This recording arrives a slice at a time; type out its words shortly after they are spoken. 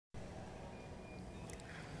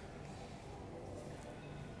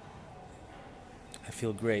I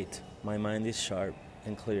feel great. My mind is sharp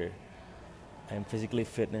and clear. I am physically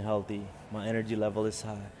fit and healthy. My energy level is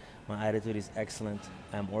high. My attitude is excellent.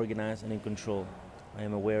 I am organized and in control. I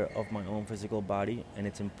am aware of my own physical body and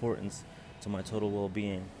its importance to my total well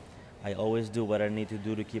being. I always do what I need to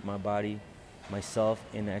do to keep my body, myself,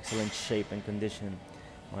 in excellent shape and condition.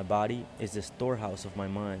 My body is the storehouse of my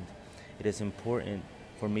mind. It is important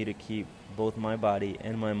for me to keep both my body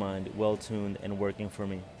and my mind well tuned and working for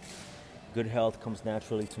me. Good health comes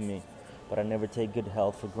naturally to me, but I never take good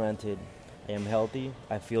health for granted. I am healthy,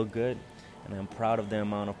 I feel good, and I am proud of the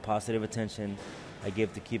amount of positive attention I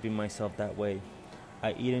give to keeping myself that way.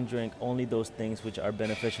 I eat and drink only those things which are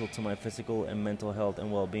beneficial to my physical and mental health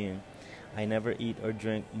and well being. I never eat or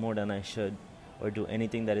drink more than I should, or do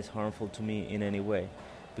anything that is harmful to me in any way,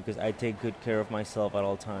 because I take good care of myself at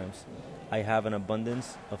all times. I have an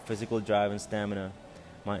abundance of physical drive and stamina.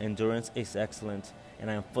 My endurance is excellent, and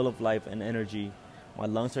I am full of life and energy. My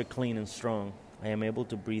lungs are clean and strong. I am able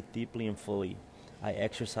to breathe deeply and fully. I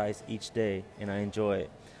exercise each day, and I enjoy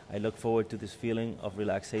it. I look forward to this feeling of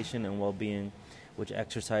relaxation and well-being which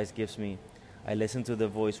exercise gives me. I listen to the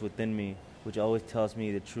voice within me, which always tells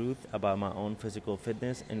me the truth about my own physical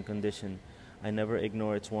fitness and condition. I never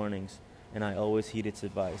ignore its warnings, and I always heed its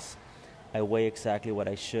advice. I weigh exactly what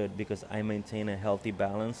I should because I maintain a healthy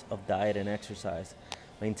balance of diet and exercise.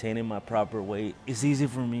 Maintaining my proper weight is easy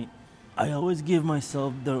for me. I always give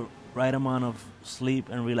myself the right amount of sleep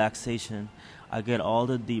and relaxation. I get all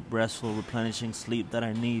the deep, restful, replenishing sleep that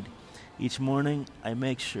I need. Each morning, I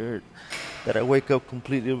make sure that I wake up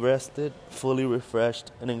completely rested, fully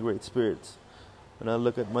refreshed, and in great spirits. When I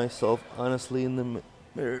look at myself honestly in the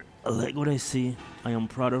mirror, I like what I see. I am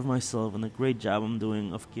proud of myself and the great job I'm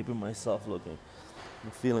doing of keeping myself looking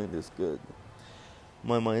and feeling this good.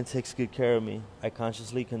 My mind takes good care of me. I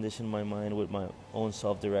consciously condition my mind with my own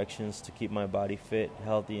self-directions to keep my body fit,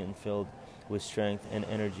 healthy, and filled with strength and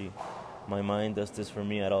energy. My mind does this for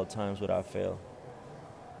me at all times without fail.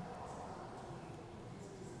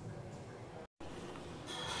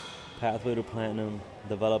 Pathway to Platinum,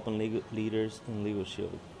 Developing Leaders in Legal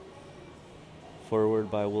Shield. Foreword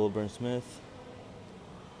by Wilburn Smith.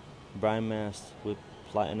 Brian Mast with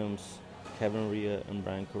Platinums, Kevin Ria and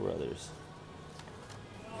Brian Carruthers.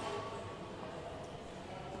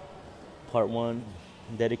 Part 1,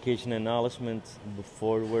 Dedication and Acknowledgement.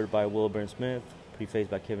 Foreword by Wilburn Smith. Preface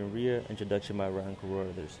by Kevin Ria. Introduction by Brian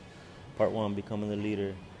Carruthers. Part 1, Becoming the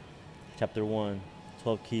Leader. Chapter 1,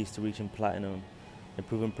 12 Keys to Reaching Platinum. The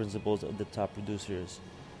Proven Principles of the Top Producers.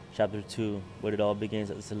 Chapter 2, Where It All Begins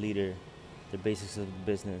as a Leader. The Basics of the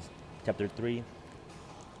Business. Chapter 3,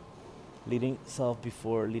 Leading Self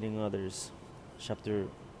Before Leading Others. Chapter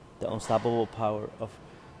The Unstoppable Power of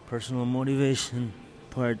Personal Motivation.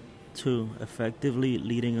 Part 2, Effectively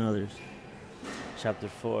Leading Others. Chapter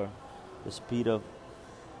 4, The Speed of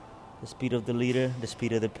the Leader, the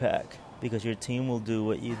Speed of the Pack, because your team will do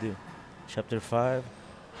what you do. Chapter 5,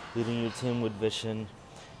 Leading your team with vision,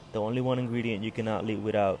 the only one ingredient you cannot lead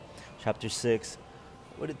without. Chapter 6,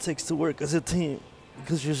 What it takes to work as a team,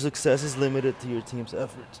 because your success is limited to your team's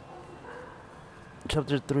efforts.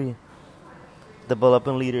 Chapter 3,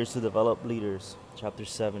 Developing Leaders to Develop Leaders. Chapter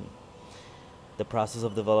 7, The Process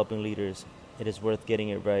of Developing Leaders. It is worth getting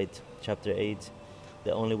it right. Chapter 8,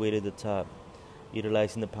 The Only Way to the Top.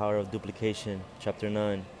 Utilizing the Power of Duplication. Chapter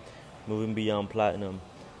 9, Moving Beyond Platinum.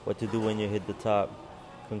 What to do when you hit the top.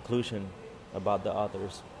 Conclusion about the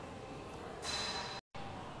authors.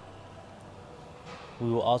 We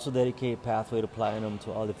will also dedicate Pathway to Platinum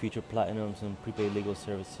to all the future Platinums and prepaid legal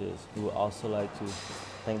services. We would also like to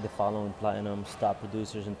thank the following Platinums, top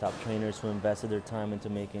producers, and top trainers who invested their time into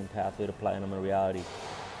making Pathway to Platinum a reality.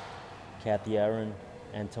 Kathy Aaron,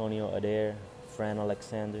 Antonio Adair, Fran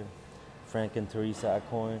Alexander, Frank and Teresa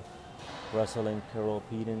Acoin, Russell and Carol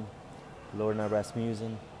Peden, Lorna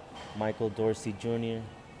Rasmussen, Michael Dorsey Jr.,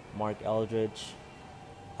 Mark Eldridge,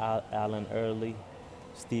 Alan Early,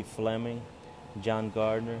 Steve Fleming, John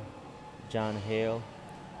Gardner, John Hale,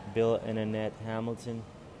 Bill and Annette Hamilton,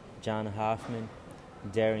 John Hoffman,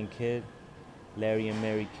 Darren Kidd, Larry and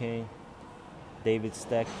Mary King, David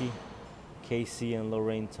Stecky, Casey and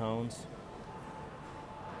Lorraine Tones,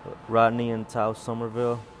 Rodney and Tao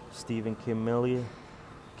Somerville, Stephen Kim Millier,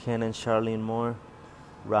 Ken and Charlene Moore,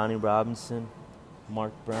 Ronnie Robinson,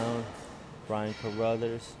 Mark Brown, Brian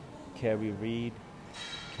Carruthers, Kerry Reed,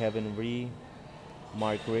 Kevin Reed,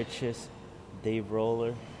 Mark Riches, Dave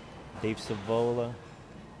Roller, Dave Savola,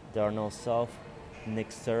 Darnell Self, Nick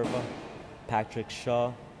Serva, Patrick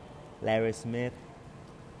Shaw, Larry Smith,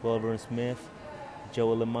 Wilburn Smith,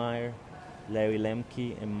 Joe Lemire, Larry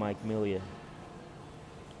Lemke, and Mike Millier.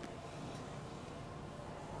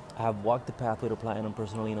 I have walked the pathway to platinum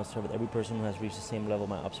personally and observed every person who has reached the same level.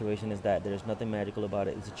 My observation is that there's nothing magical about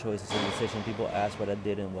it. It's a choice, it's a decision. People ask what I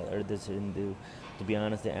did and what others didn't do. To be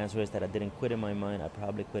honest, the answer is that I didn't quit in my mind. I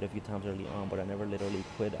probably quit a few times early on, but I never literally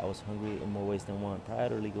quit. I was hungry in more ways than one. Prior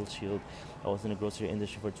to Legal Shield, I was in the grocery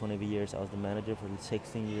industry for 20 years. I was the manager for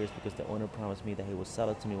 16 years because the owner promised me that he would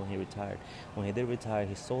sell it to me when he retired. When he did retire,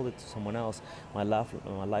 he sold it to someone else. My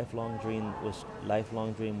lifelong dream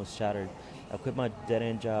was shattered. I quit my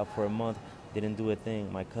dead-end job for a month, didn't do a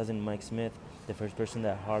thing. My cousin Mike Smith, the first person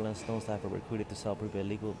that Harlan Stone Cipher recruited to sell prepaid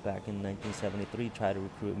legal back in 1973, tried to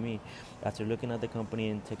recruit me. After looking at the company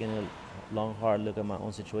and taking a long, hard look at my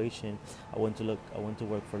own situation, I went to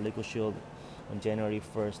work for Legal Shield on January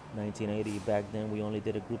 1st, 1980. Back then, we only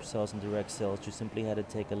did a group sales and direct sales. You simply had to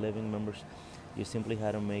make a living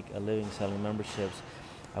selling memberships.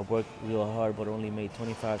 I worked real hard, but only made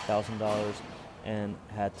 $25,000 and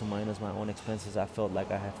had to minus my own expenses. I felt like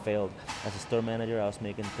I had failed. As a store manager, I was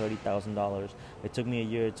making $30,000. It took me a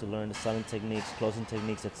year to learn the selling techniques, closing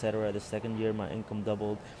techniques, etc. The second year, my income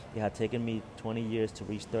doubled. It had taken me 20 years to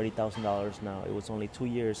reach $30,000 now. It was only 2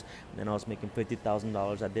 years, and I was making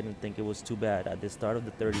 $50,000. I didn't think it was too bad. At the start of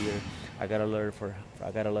the third year, I got a letter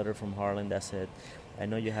from Harlan that said, "I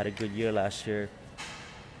know you had a good year last year,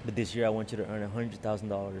 but this year I want you to earn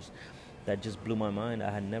 $100,000. That just blew my mind.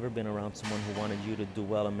 I had never been around someone who wanted you to do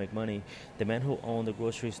well and make money. The man who owned the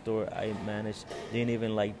grocery store I managed didn't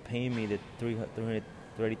even like pay me the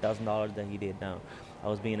 $330,000 that he did now. I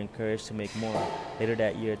was being encouraged to make more. Later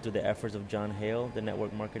that year, through the efforts of John Hale, the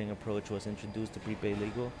network marketing approach was introduced to prepaid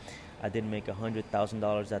legal. I did make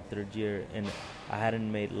 $100,000 that third year, and I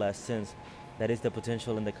hadn't made less since. That is the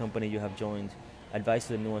potential in the company you have joined. Advice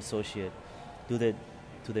to the new associate.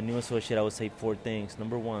 To the new associate, I would say 4 things.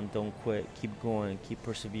 Number 1, don't quit. Keep going. Keep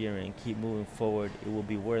persevering. Keep moving forward. It will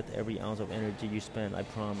be worth every ounce of energy you spend, I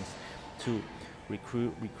promise. 2,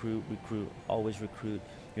 recruit. Always recruit.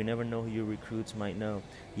 You never know who your recruits might know.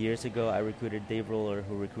 Years ago, I recruited Dave Roller,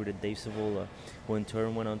 who recruited Dave Savola, who in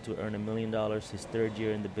turn went on to earn $1 million his third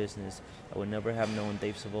year in the business. I would never have known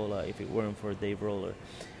Dave Savola if it weren't for Dave Roller.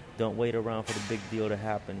 Don't wait around for the big deal to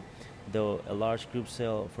happen. Though a large group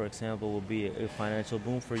sale, for example, will be a financial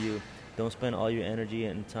boom for you, don't spend all your energy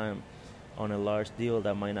and time on a large deal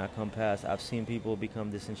that might not come past. I've seen people become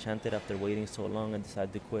disenchanted after waiting so long and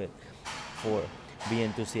decide to quit. 4, be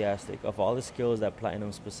enthusiastic. Of all the skills that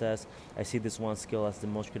Platinums possess, I see this one skill as the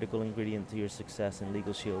most critical ingredient to your success in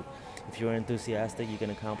Legal Shield. If you're enthusiastic, you can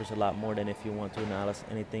accomplish a lot more than if you want to analyze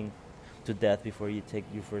anything to death before you take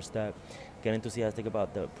your first step. Get enthusiastic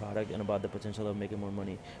about the product and about the potential of making more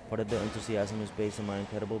money. Part of the enthusiasm is based on my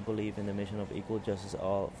incredible belief in the mission of equal justice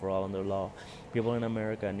for all under law. People in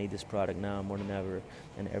America need this product now more than ever,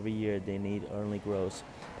 and every year they need only grows.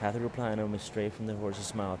 Pathway to Platinum is straight from the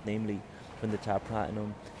horse's mouth, namely from the top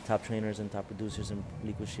platinum, top trainers, and top producers in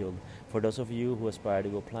Legal Shield. For those of you who aspire to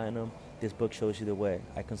go platinum, this book shows you the way.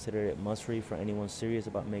 I consider it must-read for anyone serious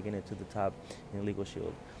about making it to the top in Legal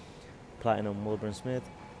Shield. Platinum Wilburn Smith,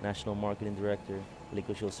 National Marketing Director,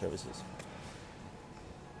 Legal Shield Services.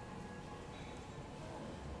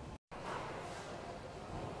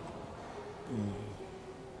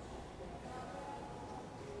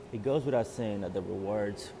 It goes without saying that the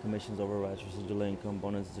rewards, commissions, overrides, residual income,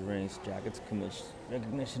 bonuses, rings, jackets, commission,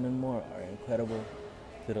 recognition, and more are incredible.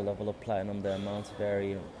 To the level of platinum, the amounts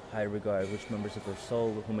vary in high regard which membership are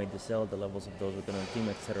sold, who made the sale, the levels of those within a team,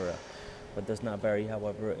 etc. What does not vary,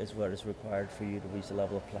 however, is what is required for you to reach the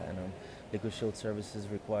level of platinum. Legal Shield Services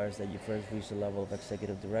requires that you first reach the level of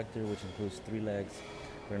executive director, which includes 3 legs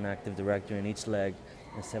for an active director in each leg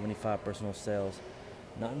and 75 personal sales.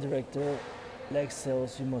 Non-director leg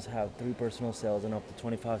sales, you must have 3 personal sales and up to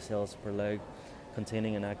 25 sales per leg,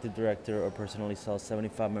 containing an active director or personally sells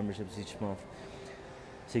 75 memberships each month.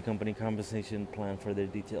 See company compensation plan for their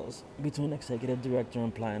details. Between executive director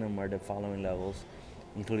and platinum are the following levels,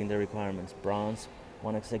 including the requirements: bronze,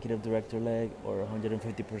 1 executive director leg or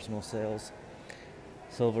 150 personal sales;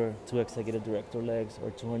 silver, 2 executive director legs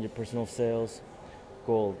or 200 personal sales;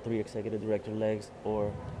 gold, 3 executive director legs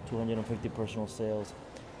or 250 personal sales.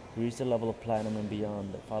 To reach the level of platinum and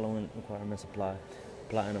beyond, the following requirements apply.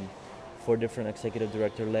 Platinum, 4 different executive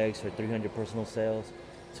director legs or 300 personal sales;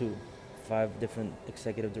 2, 5 different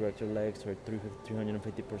executive director legs or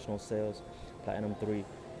 350 personal sales; Platinum 3,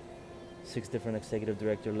 6 different executive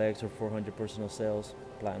director legs or 400 personal sales;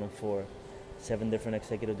 Platinum 4, 7 different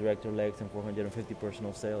executive director legs and 450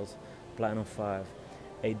 personal sales; Platinum 5,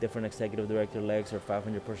 8 different executive director legs or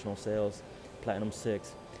 500 personal sales; Platinum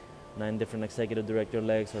 6, 9 different executive director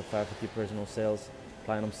legs or 550 personal sales;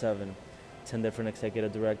 Platinum 7, 10 different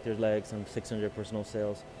executive directors legs, and 600 personal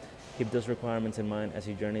sales. Keep those requirements in mind as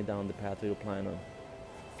you journey down the pathway to platinum.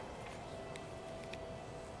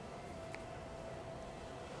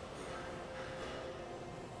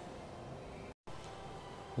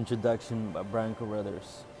 Introduction by Brian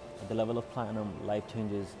Carruthers. At the level of platinum, life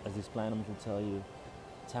changes, as these platinums will tell you.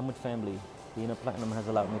 Time with family. Being a platinum has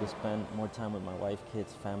allowed me to spend more time with my wife,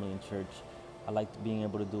 kids, family, and church. I like being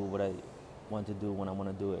able to do what I want to do when I want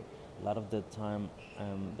to do it. A lot of the time,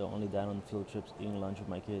 I'm the only dad on field trips eating lunch with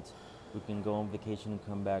my kids. We can go on vacation and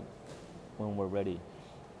come back when we're ready,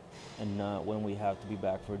 and not when we have to be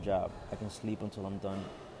back for a job. I can sleep until I'm done.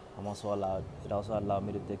 It also allowed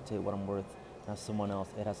me to dictate what I'm worth, not someone else.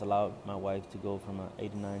 It has allowed my wife to go from an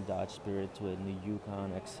 '89 Dodge Spirit to a new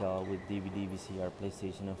Yukon XL with DVD, VCR,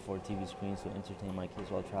 PlayStation, and 4 TV screens to entertain my kids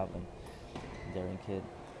while traveling. Daring kid.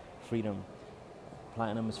 Freedom.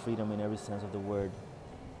 Platinum is freedom in every sense of the word.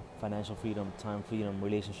 Financial freedom, time freedom,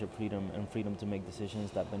 relationship freedom, and freedom to make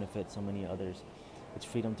decisions that benefit so many others. It's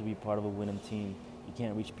freedom to be part of a winning team. You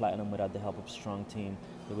can't reach platinum without the help of a strong team.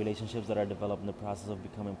 The relationships that are developed in the process of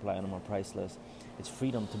becoming platinum are priceless. It's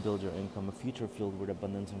freedom to build your income, a future filled with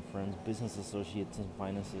abundance in friends, business associates, and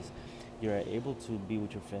finances. You're able to be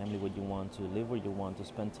with your family when you want to, live where you want to,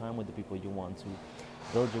 spend time with the people you want to,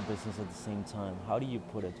 build your business at the same time. How do you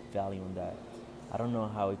put a value on that? I don't know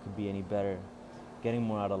how it could be any better. Getting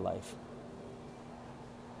more out of life.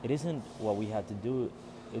 It isn't what we have to do,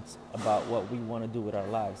 it's about what we want to do with our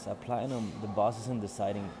lives. At Platinum, the boss isn't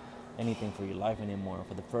deciding anything for your life anymore.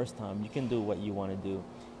 For the first time, you can do what you want to do.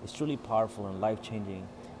 It's truly powerful and life-changing.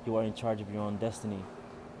 You are in charge of your own destiny.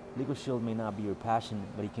 Legal Shield may not be your passion,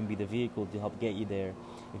 but it can be the vehicle to help get you there.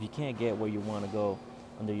 If you can't get where you want to go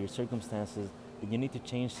under your circumstances, then you need to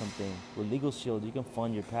change something. With Legal Shield, you can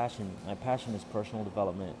fund your passion. My passion is personal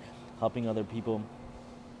development, helping other people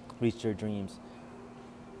reach their dreams.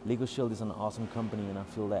 Legal Shield is an awesome company, and I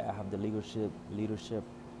feel that I have the leadership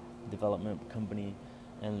development company,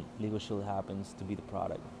 and Legal Shield happens to be the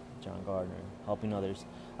product. John Gardner, helping others.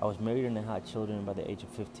 I was married and I had children by the age of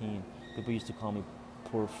 15. People used to call me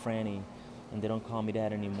poor Franny, and they don't call me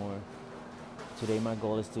that anymore. Today my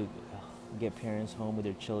goal is to get parents home with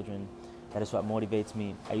their children. That is what motivates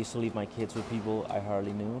me. I used to leave my kids with people I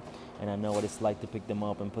hardly knew, and I know what it's like to pick them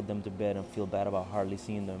up and put them to bed and feel bad about hardly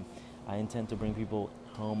seeing them. I intend to bring people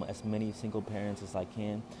home, as many single parents as I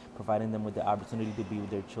can, providing them with the opportunity to be with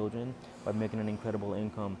their children by making an incredible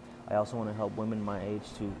income. I also want to help women my age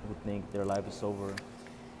who think their life is over.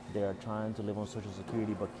 They are trying to live on Social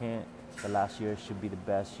Security but can't. The last years should be the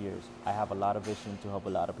best years. I have a lot of vision to help a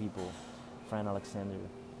lot of people. Fran Alexander.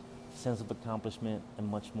 Sense of accomplishment and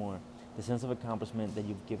much more. The sense of accomplishment that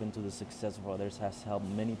you've given to the success of others has helped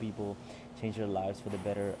many people change their lives for the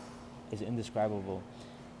better is indescribable.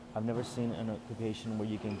 I've never seen an occupation where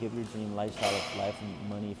you can give your dream lifestyle of life and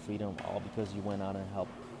money, freedom, all because you went out and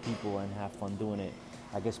helped people and have fun doing it.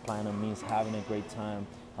 I guess platinum means having a great time,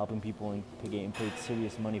 helping people and getting paid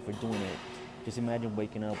serious money for doing it. Just imagine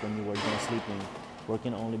waking up when you were done sleeping,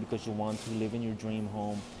 working only because you want to, live in your dream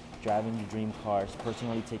home, driving your dream cars,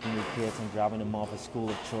 personally taking your kids and dropping them off at school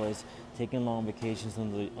of choice, taking long vacations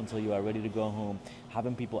until you are ready to go home,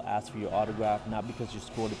 having people ask for your autograph, not because you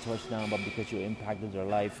scored a touchdown, but because you impacted their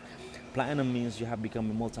life. Platinum means you have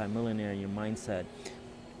become a multimillionaire in your mindset,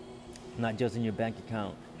 not just in your bank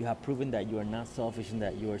account. You have proven that you are not selfish and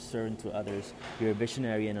that you are serving to others. You're a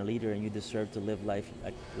visionary and a leader, and you deserve to live life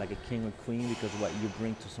like a king or queen because of what you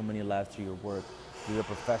bring to so many lives through your work. You're a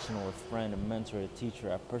professional, a friend, a mentor, a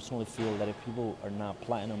teacher. I personally feel that if people are not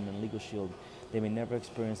platinum and Legal Shield, they may never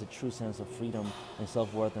experience a true sense of freedom and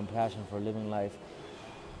self-worth and passion for living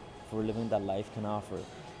that life can offer.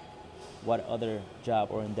 What other job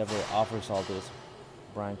or endeavor offers all this?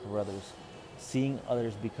 Brian Carruthers. Seeing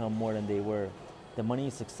others become more than they were. The money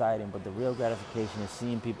is exciting, but the real gratification is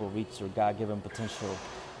seeing people reach their God-given potential.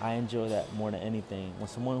 I enjoy that more than anything. When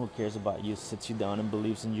someone who cares about you sits you down and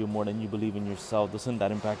believes in you more than you believe in yourself, doesn't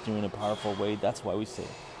that impact you in a powerful way? That's why we say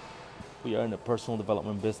we are in the personal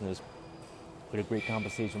development business with a great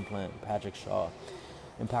compensation plan, Patrick Shaw.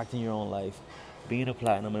 Impacting your own life. Being a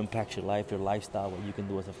platinum impacts your life, your lifestyle, what you can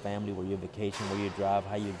do as a family, where you vacation, where you drive,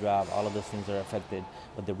 how you drive, all of those things are affected.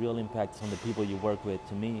 But the real impact is on the people you work with.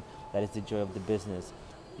 To me, that is the joy of the business.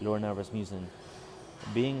 Lorna Rasmussen.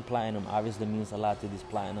 Being platinum obviously means a lot to these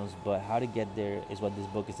platinums, but how to get there is what this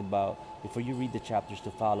book is about. Before you read the chapters to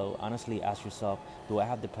follow, honestly ask yourself, do I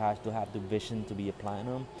have the passion, do I have the vision to be a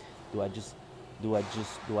platinum? Do I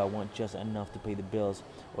want just enough to pay the bills,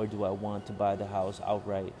 or do I want to buy the house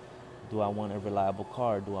outright? Do I want a reliable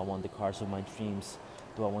car? Do I want the cars of my dreams?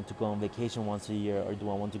 Do I want to go on vacation once a year, or do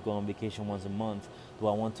I want to go on vacation once a month? Do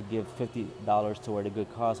I want to give $50 toward a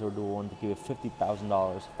good cause, or do I want to give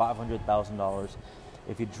 $50,000, $500,000?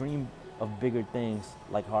 If you dream of bigger things,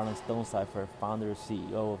 like Harlan Stonecipher, founder and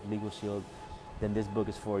CEO of Legal Shield, then this book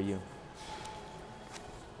is for you.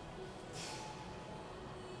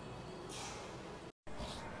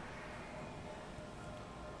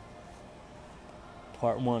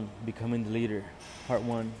 Part 1, Becoming the Leader. Part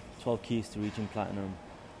 1, 12 Keys to Reaching Platinum.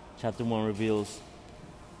 Chapter 1 reveals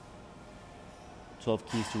 12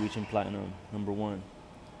 keys to reaching platinum. Number 1,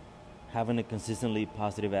 having a consistently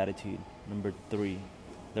positive attitude. Number 3,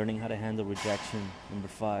 learning how to handle rejection. Number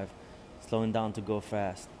 5, slowing down to go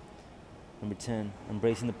fast. Number 10,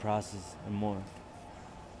 embracing the process, and more.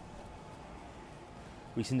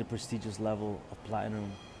 Reaching the prestigious level of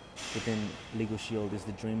platinum within Legal Shield is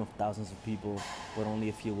the dream of thousands of people, but only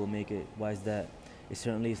a few will make it. Why is that? It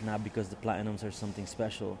certainly is not because the platinums are something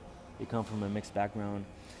special. They come from a mixed background,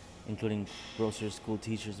 including grocers, school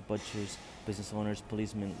teachers, butchers, business owners,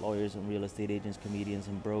 policemen, lawyers, and real estate agents, comedians,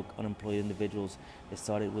 and broke, unemployed individuals. They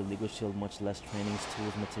started with Legal Shield, much less trainings,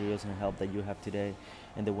 tools, materials, and help that you have today,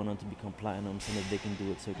 and they went on to become platinums, and if they can do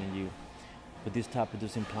it, so can you. With these top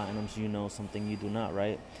producing platinums, you know something you do not,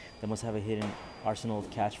 right? They must have a hidden arsenal of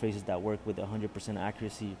catchphrases that work with 100%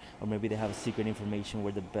 accuracy, or maybe they have a secret information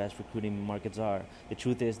where the best recruiting markets are. The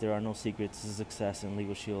truth is, there are no secrets to success in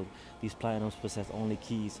Legal Shield. These platinums possess only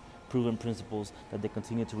keys, proven principles that they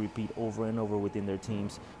continue to repeat over and over within their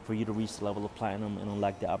teams. For you to reach the level of platinum and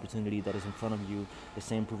unlock the opportunity that is in front of you, the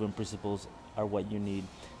same proven principles are what you need.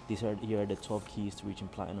 Here are the 12 keys to reaching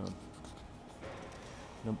platinum.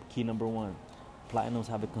 Key number 1. Platinums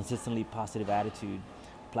have a consistently positive attitude.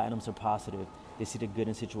 Platinums are positive. They see the good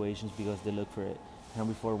in situations because they look for it.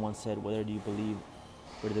 Henry Ford once said, whether you believe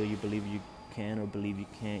you can or believe you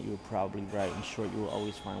can't, you're probably right. In short, you will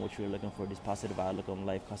always find what you're looking for. This positive outlook on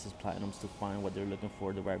life causes platinums to find what they're looking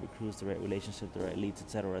for, the right recruits, the right relationship, the right leads,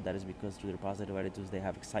 etc. That is because through their positive attitudes, they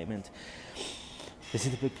have excitement. They see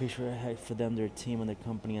the big picture ahead for them, their team, and their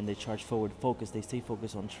company, and they charge forward. They stay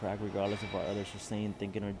focused on track regardless of what others are saying,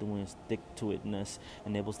 thinking, or doing. Stick-to-itness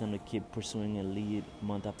enables them to keep pursuing a lead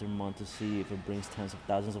month after month to see if it brings tens of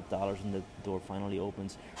thousands of dollars and the door finally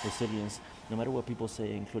opens. Resilience. No matter what people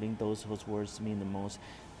say, including those whose words mean the most,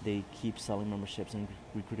 they keep selling memberships and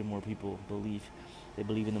recruiting more people. Belief. They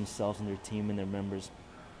believe in themselves and their team and their members,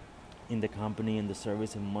 in the company and the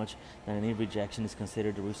service, and much that any rejection is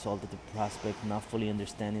considered the result of the prospect not fully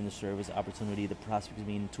understanding the service opportunity, the prospect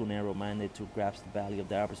being too narrow-minded to grasp the value of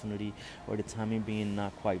the opportunity, or the timing being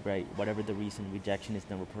not quite right. Whatever the reason, rejection is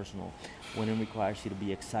never personal. Winning requires you to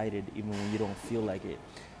be excited even when you don't feel like it.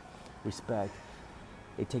 Respect.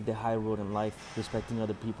 They take the high road in life, respecting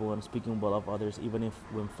other people and speaking well of others, even if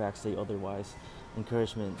when facts say otherwise.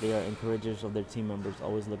 Encouragement. They are encouragers of their team members,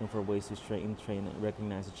 always looking for ways to strengthen, train, and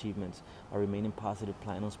recognize achievements, are remaining positive,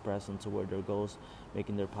 platinums present toward their goals,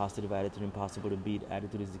 making their positive attitude impossible to beat.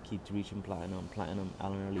 Attitude is the key to reaching platinum. Platinum,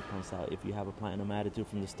 Alan Early points out, if you have a platinum attitude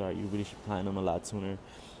from the start, you reach platinum a lot sooner.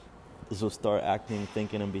 So start acting,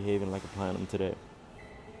 thinking, and behaving like a platinum today.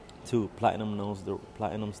 2.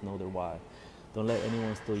 Platinums know their why. Don't let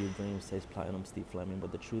anyone steal your dreams, says Platinum Steve Fleming,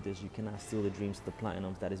 but the truth is you cannot steal the dreams of the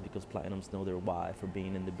Platinums. That is because Platinums know their why for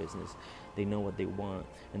being in the business. They know what they want,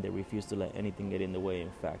 and they refuse to let anything get in the way.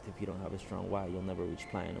 In fact, if you don't have a strong why, you'll never reach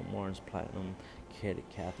Platinum. Warren's Platinum,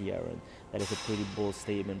 Kathy Aaron. That is a pretty bold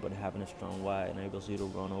statement, but having a strong why enables you to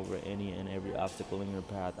run over any and every obstacle in your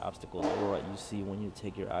path. Obstacles are what you see when you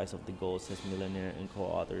take your eyes off the goal, says millionaire and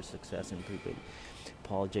co-author Success and Prepaid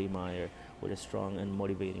Paul J. Meyer. With a strong and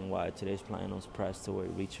motivating why, today's platinums press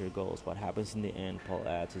toward reach your goals. What happens in the end, Paul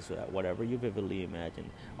adds, is that whatever you vividly imagine,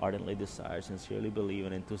 ardently desire, sincerely believe,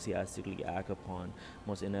 and enthusiastically act upon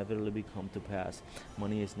must inevitably come to pass.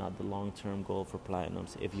 Money is not the long-term goal for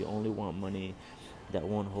platinums. If you only want money, that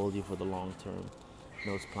won't hold you for the long term.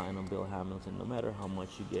 Notes Platinum Bill Hamilton. No matter how much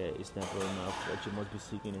you get, it's never enough. What you must be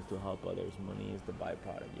seeking is to help others. Money is the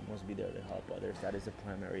byproduct. You must be there to help others. That is the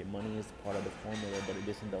primary. Money is part of the formula, but it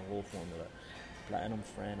isn't the whole formula. Platinum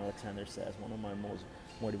friend or attender says, one of my most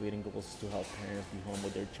motivating goals is to help parents be home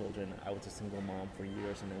with their children. I was a single mom for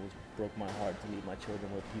years, and it broke my heart to leave my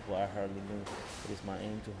children with people I hardly knew. It is my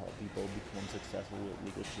aim to help people become successful with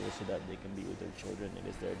Legal Shield so that they can be with their children. It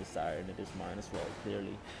is their desire, and it is mine as well,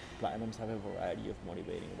 clearly. Platinums have a variety of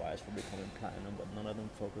motivating whys for becoming platinum, but none of them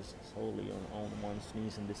focus solely on one's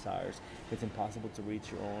needs and desires. It's impossible to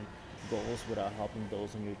reach your own goals without helping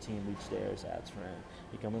those on your team reach theirs, adds friend.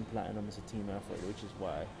 Becoming platinum is a team effort, which is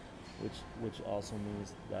why which also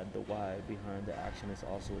means that the why behind the action is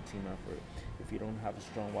also a team effort. If you don't have a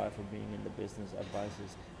strong why for being in the business,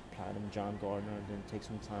 advises Platinum John Gardner, then take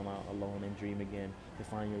some time out alone and dream again.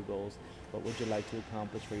 Define your goals. What would you like to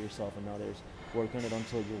accomplish for yourself and others? Work on it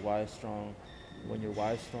until your why is strong. When your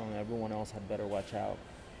why is strong, everyone else had better watch out.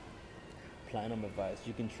 Platinum advice.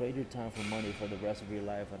 You can trade your time for money for the rest of your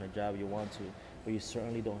life on a job you want to, but you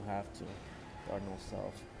certainly don't have to. Cardinal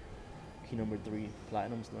Self. Key number 3,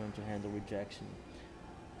 Platinums learn to handle rejection.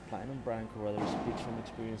 Platinum Brian Carruthers speaks from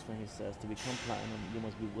experience when he says, to become Platinum, you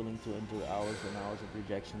must be willing to endure hours and hours of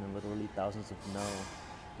rejection and literally thousands of no.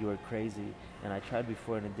 You are crazy, and I tried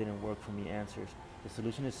before and it didn't work for me answers. The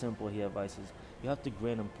solution is simple, he advises. You have to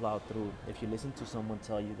grin and plow through. If you listen to someone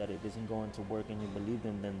tell you that it isn't going to work and you believe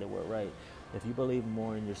them, then they were right. If you believe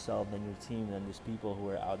more in yourself than your team, than these people who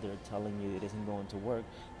are out there telling you it isn't going to work,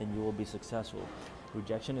 then you will be successful.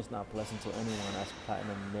 Rejection is not pleasant to anyone, as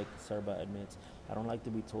Platinum Nick Serba admits. I don't like to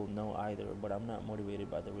be told no either, but I'm not motivated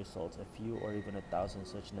by the results. A few or even 1,000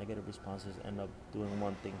 such negative responses end up doing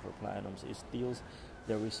one thing for Platinums. It steals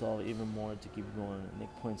their resolve even more to keep going.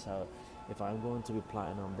 Nick points out, if I'm going to be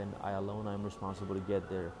Platinum, then I alone am responsible to get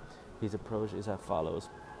there. His approach is as follows.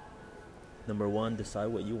 Number 1, decide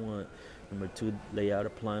what you want. Number 2, lay out a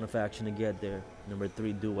plan of action to get there. Number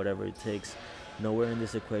 3, do whatever it takes. Nowhere in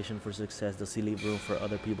this equation for success does he leave room for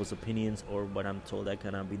other people's opinions or what I'm told that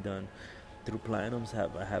cannot be done. Through Platinums,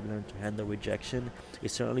 I have learned to handle rejection. It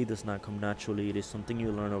certainly does not come naturally. It is something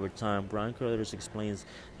you learn over time. Brian Carruthers explains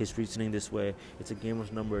his reasoning this way. It's a game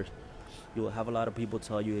of numbers. You will have a lot of people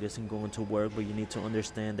tell you it isn't going to work, but you need to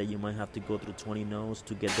understand that you might have to go through 20 no's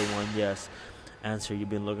to get the one yes answer you've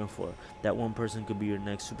been looking for. That one person could be your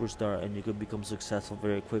next superstar and you could become successful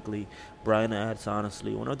very quickly. Brian adds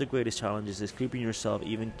honestly, one of the greatest challenges is keeping yourself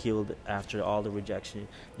even keeled after all the rejection.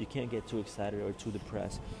 You can't get too excited or too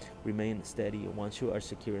depressed. Remain steady. Once you are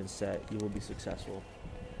secure and set, you will be successful.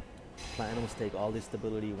 Platinums take all this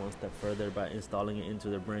stability one step further by installing it into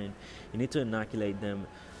their brain. You need to inoculate them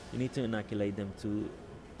to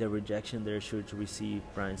the rejection they're sure to receive,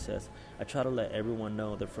 Brian says. I try to let everyone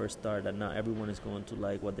know the first start that not everyone is going to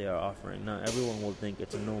like what they are offering. Not everyone will think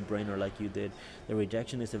it's a no-brainer like you did. The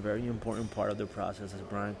rejection is a very important part of the process, as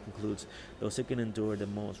Brian concludes. Those who can endure the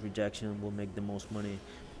most rejection will make the most money.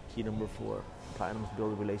 Key number 4, Platinums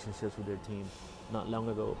build relationships with their team. Not long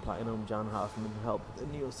ago, Platinum John Hoffman helped a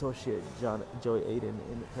new associate, Joy Aiden,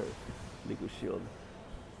 in her legal shield.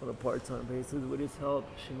 On a part-time basis, with his help,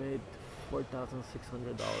 she made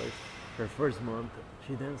 $4,600 her first month.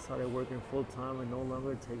 She then started working full-time and no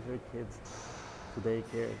longer takes her kids to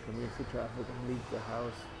daycare, commutes to traffic, and leaves the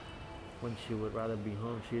house when she would rather be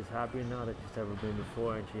home. She is happier now than she's ever been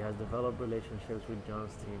before, and she has developed relationships with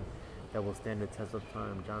John's team that will stand the test of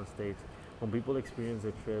time. John states, when people experience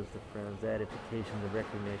the trips, the friends, the edification, the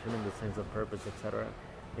recognition, and the sense of purpose, etc.,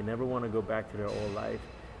 they never want to go back to their old life.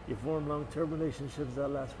 You form long-term relationships that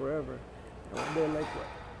last forever.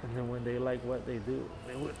 And when they like what they do,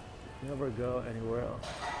 they would never go anywhere else.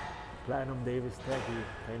 Platinum Davis Techie,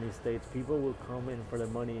 and he states, people will come in for the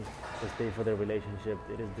money to stay for their relationship.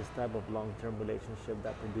 It is this type of long-term relationship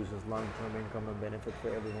that produces long-term income and benefit for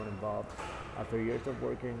everyone involved. After years of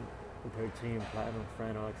working with her team, Platinum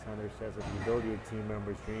friend Alexander says, if you build your team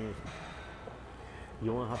members' dreams,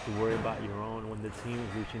 you won't have to worry about your own. When the team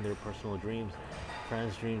is reaching their personal dreams,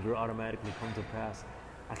 friends' dreams will automatically come to pass.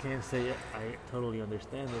 I can't say it. I totally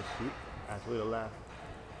understand this. She asked me to laugh.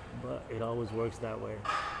 But it always works that way.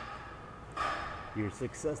 Your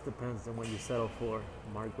success depends on what you settle for.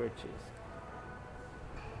 Mark Riches.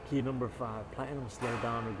 Key number 5. Platinum slow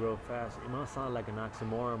down to grow fast. It might sound like an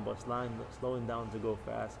oxymoron, but slowing down to go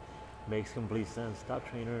fast makes complete sense. Top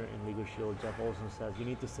trainer in Legal Shield, Jeff Olson, says you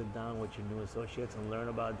need to sit down with your new associates and learn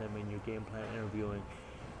about them in your game plan interviewing.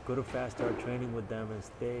 Go to fast start training with them and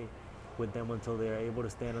stay with them until they are able to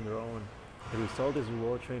stand on their own. The result is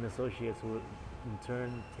well-trained associates will in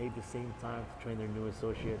turn take the same time to train their new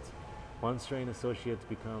associates. Once trained associates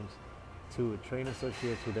becomes 2, trained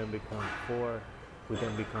associates who then become 4, who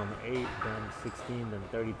then become 8, then 16, then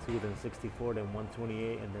 32, then 64, then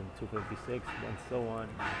 128, and then 256, and so on.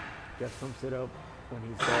 Jeff sums it up when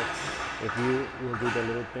he says, if you will do the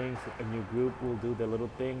little things and your group will do the little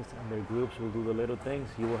things and their groups will do the little things,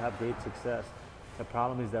 you will have great success. The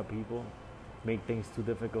problem is that people make things too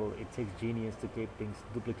difficult. It takes genius to keep things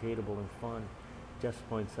duplicatable and fun. Jeff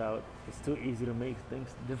points out, it's too easy to make things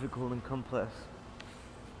difficult and complex.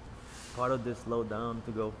 Part of this slow down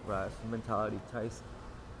to go fast mentality ties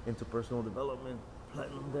into personal development.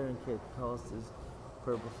 Platinum Darren Kidd calls this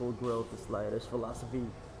purposeful growth the slightest philosophy.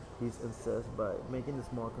 He's obsessed by making the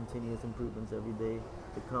small continuous improvements every day.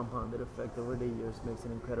 The compounded effect over the years makes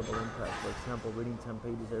an incredible impact. For example, reading 10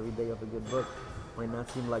 pages every day of a good book might not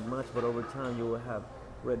seem like much, but over time you will have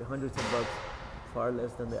read hundreds of books, far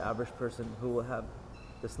less than the average person who will have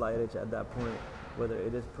the slight edge at that point. Whether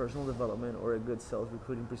it is personal development or a good sales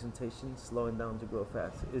recruiting presentation, slowing down to grow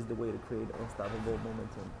fast is the way to create unstoppable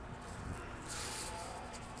momentum.